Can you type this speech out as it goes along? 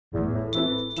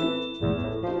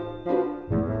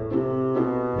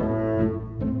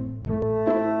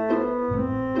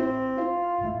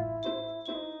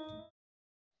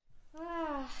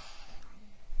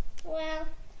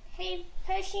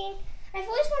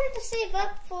wanted to save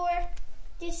up for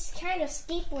this kind of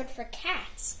skateboard for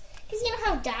cats. Because you know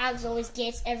how dogs always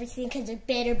get everything because they're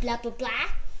better, blah, blah, blah.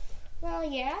 Well,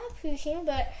 yeah, Pusheen,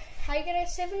 but how are you going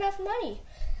to save enough money?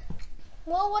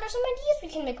 Well, what are some ideas we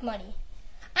can make money?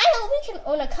 I know we can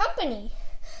own a company.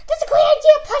 That's a great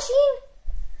idea,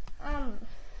 Pusheen.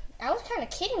 I was kind of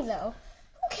kidding, though.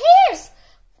 Who cares?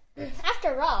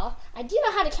 After all, I do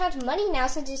know how to count money now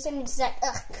since you're sending to that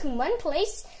Kumon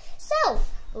place. So,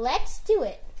 let's do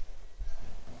it.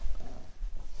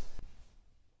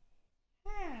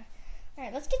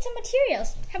 Alright, let's get some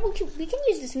materials. How about we can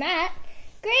use this mat.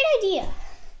 Great idea.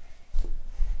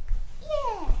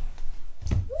 Yeah.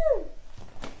 Woo.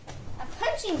 A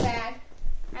punching bag.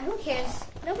 Who cares?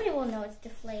 Nobody will know it's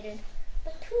deflated.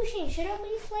 But Pusheen, shouldn't we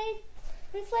inflate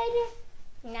it?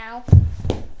 No.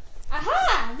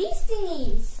 Aha! These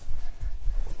thingies.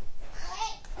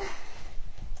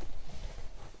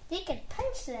 They could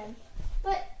punch them.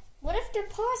 But what if their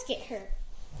paws get hurt?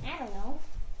 I don't know.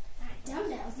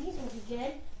 Dumbbells, these will be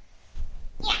good.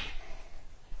 Yeah.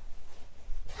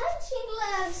 Punching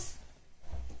gloves.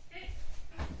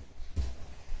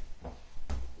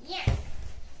 Yeah.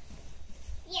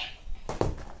 Yeah.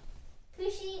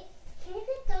 Pusheen, can you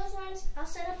pick those ones? I'll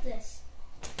set up this.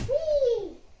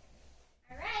 Whee!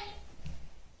 Alright.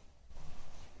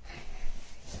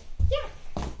 Yeah.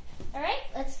 Alright,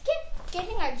 let's get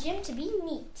getting our gym to be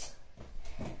neat.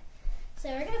 So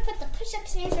we're going to put the push-up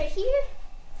stands right here.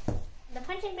 The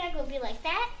punching bag will be like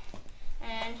that,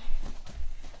 and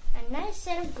a nice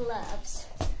set of gloves.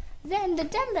 Then the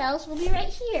dumbbells will be right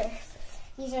here.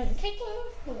 These are the kicking.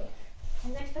 Wait,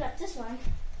 I'm going to put up this one.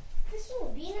 This one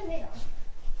will be in the middle.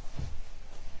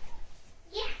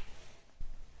 Yeah.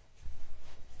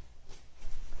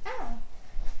 Oh.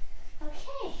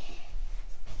 Okay.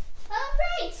 All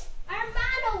right. Our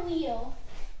mono wheel.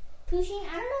 Pusheen,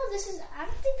 I don't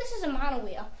think this is a mono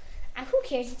wheel. Who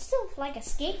cares? It's still like a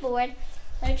skateboard.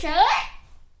 Let me try it.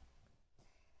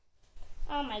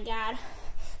 Oh my god.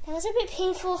 That was a bit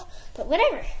painful, but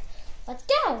whatever. Let's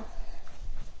go.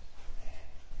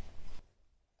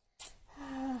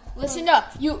 Listen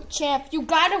up, you champ. You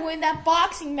gotta win that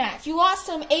boxing match. You lost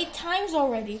him 8 times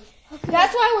already. Okay.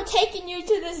 That's why we're taking you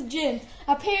to this gym.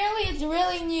 Apparently it's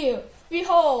really new.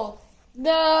 Behold,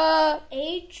 the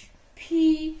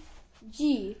HPG,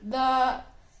 the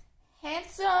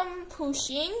Handsome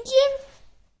Pusheen gym?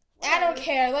 I don't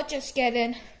care. Let's just get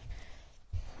in.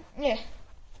 Yeah.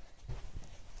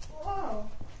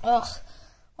 Whoa. Ugh.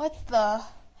 What the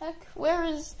heck? Where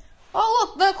is... Oh,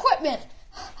 look, the equipment.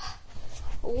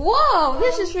 Whoa,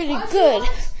 this is really good.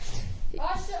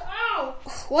 Ow.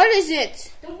 What is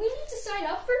it? Don't we need to sign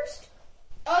up first?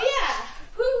 Oh, yeah.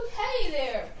 Hey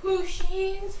there,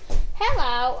 Pusheens.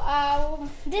 Hello.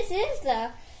 This is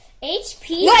the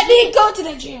HP. Let me go to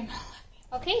the gym.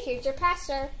 Okay, here's your pass,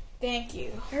 sir. Thank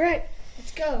you. All right,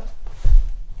 let's go.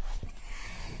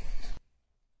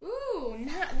 Ooh,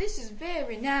 this is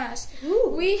very nice.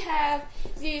 Ooh. We have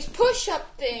these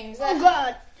push-up things. Oh,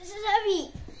 God. This is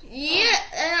heavy. Yeah,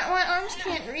 and my arms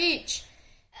can't reach.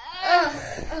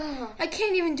 I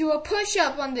can't even do a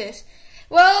push-up on this.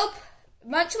 Well,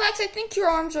 Munchlax, I think your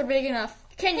arms are big enough.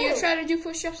 Can you try to do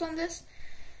push-ups on this?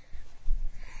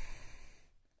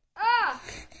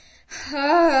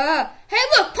 Hey,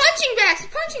 look, punching bags.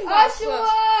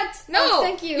 What? No, oh,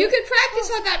 thank you. You could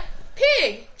practice on that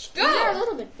pig. Go. These are a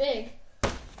little bit big.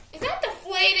 Is that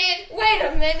deflated? Wait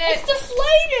a minute. It's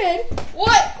deflated.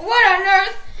 What on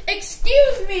earth?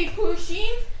 Excuse me,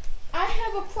 Pusheen. I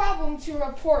have a problem to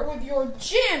report with your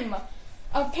gym,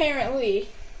 apparently.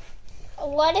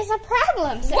 What is the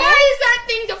problem, sir? Why is that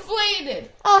thing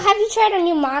deflated? Oh, have you tried a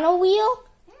new mono wheel?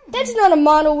 That's not a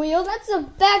mono wheel. That's a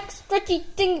back stretchy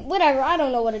thing. Whatever. I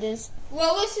don't know what it is.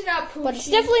 Well, listen up, Pusheen. But it's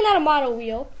definitely not a mono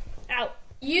wheel. Ow.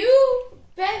 You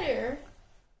better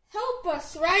help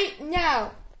us right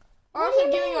now, or else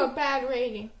I'm giving you a bad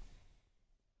rating.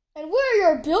 And where are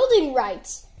your building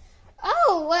rights?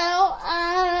 Oh, well,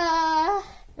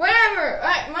 Whatever.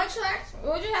 Alright, Munchlax,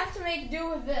 we'll just have to make do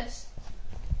with this.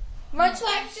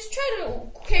 Munchlax, just try to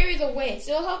carry the weights.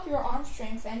 It'll help your arm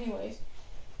strength anyways.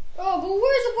 Oh, but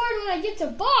where's the part when I get to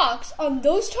box? On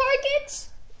those targets?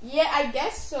 Yeah, I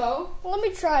guess so. Well, let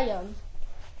me try them.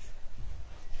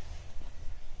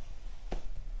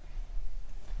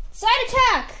 Side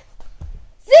attack!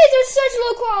 These are such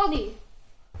low quality!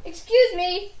 Excuse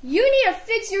me, you need to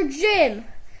fix your gym.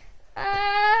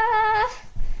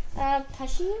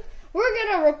 Pusheen? We're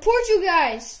gonna report you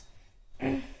guys.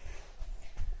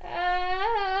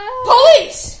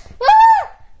 Police!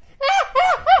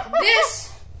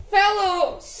 This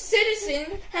fellow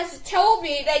citizen has told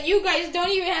me that you guys don't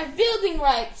even have building building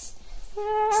rights. So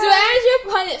as your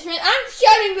punishment, I'm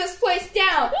shutting this place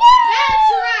down. No!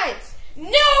 That's right.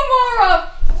 No more of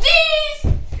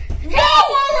these. No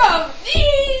more of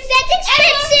these. That's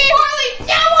expensive. And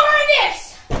no more of this.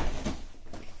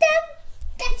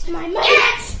 That's my money.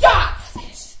 And stop.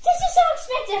 This is so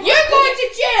expensive. You're going to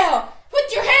jail.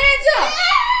 Put your hands up.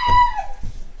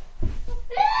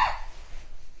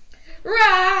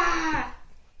 Rah.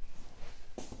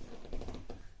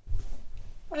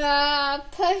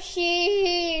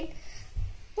 Pusheen.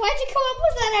 Why'd you come up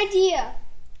with that idea?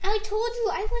 I told you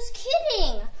I was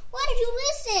kidding. Why did you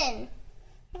listen?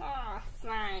 Oh,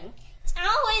 fine. It's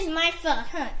always my fault,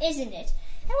 huh? Isn't it?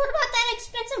 And what about that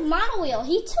expensive model wheel?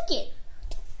 He took it.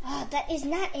 That is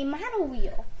not a model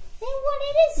wheel. Then what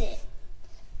is it?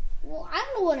 Well, I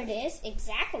don't know what it is.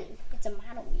 Exactly. It's a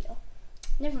model wheel.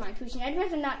 Never mind, Pusheen. I'd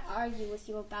rather not argue with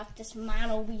you about this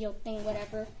model wheel thing,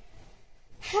 whatever.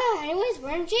 Anyways,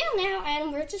 we're in jail now,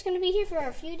 and we're just going to be here for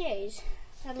a few days.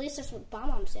 At least that's what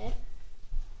bomb-omb said.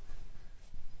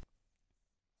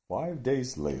 5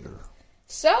 days later.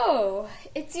 So,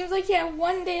 it seems like you have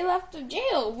 1 day left of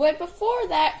jail. But before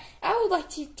that, I would like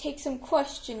to take some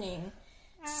questioning.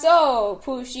 So,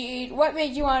 Pusheen, what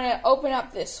made you want to open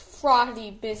up this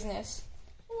fraudy business?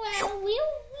 Well, we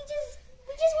just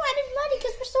wanted money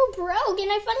because we're so broke,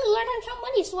 and I finally learned how to count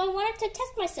money, so I wanted to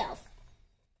test myself.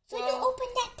 So you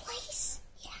opened that place?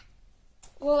 Yeah.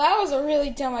 Well, that was a really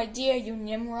dumb idea, you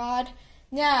Nimrod.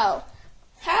 Now,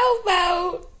 how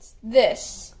about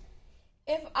this?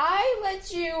 If I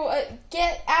let you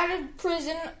get out of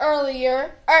prison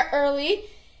early,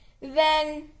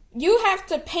 then you have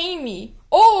to pay me.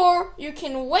 Or you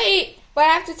can wait, but I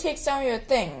have to take some of your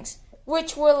things.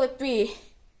 Which will it be?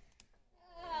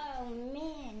 Oh,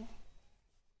 man.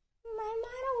 My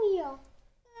model wheel.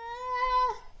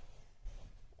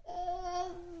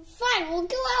 Fine, we'll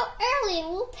go out early and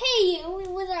we'll pay you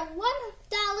with our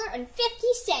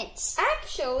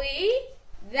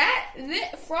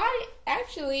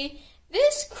 $1.50.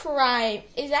 This crime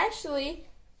is actually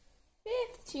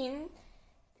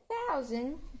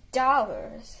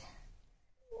 $15,000.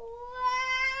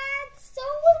 What? So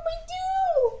what do we do?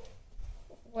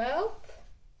 Well,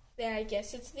 then I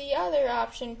guess it's the other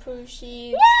option,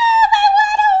 Pusheen. No, my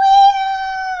model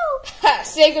wheel!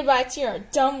 Say goodbye to your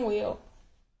dumb wheel.